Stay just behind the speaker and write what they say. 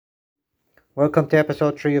Welcome to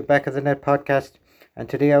episode 3 of Back of the Net podcast, and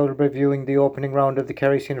today I will be reviewing the opening round of the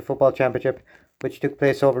Kerry Senior Football Championship, which took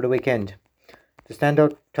place over the weekend. The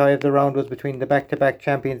standout tie of the round was between the back-to-back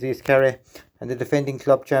champions East Kerry and the defending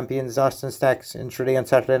club champions Austin Stacks in Tralee on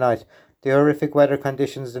Saturday night. The horrific weather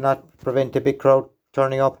conditions did not prevent a big crowd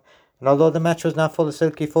turning up, and although the match was not full of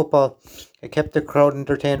silky football, it kept the crowd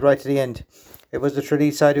entertained right to the end. It was the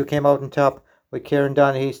Tralee side who came out on top, with Kieran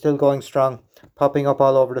Donaghy still going strong, popping up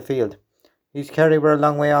all over the field. East Kerry were a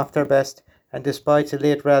long way off their best, and despite a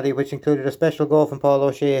late rally which included a special goal from Paul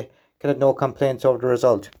O'Shea, could have no complaints over the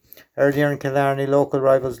result. Earlier in Killarney, local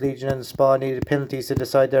rivals Legion and Spa needed penalties to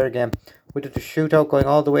decide their game, with the shootout going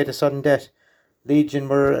all the way to sudden death. Legion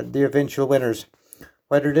were the eventual winners.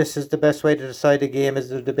 Whether this is the best way to decide a game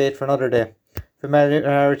is a debate for another day.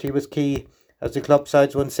 Familiarity was key, as the club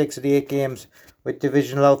sides won 6 of the 8 games, with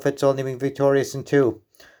divisional outfits only being victorious in 2.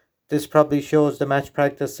 This probably shows the match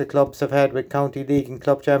practice the clubs have had with County League and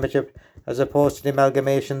Club Championship, as opposed to the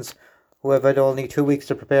amalgamations who have had only 2 weeks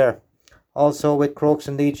to prepare. Also, with Crokes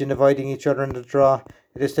and Legion avoiding each other in the draw,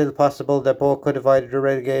 it is still possible that both could avoid the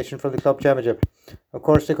relegation from the Club Championship. Of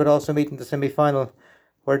course, they could also meet in the semi-final,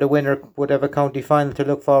 where the winner would have a county final to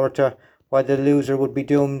look forward to, while the loser would be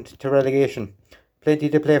doomed to relegation. Plenty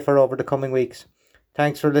to play for over the coming weeks.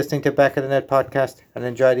 Thanks for listening to Back of the Net podcast, and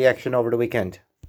enjoy the action over the weekend.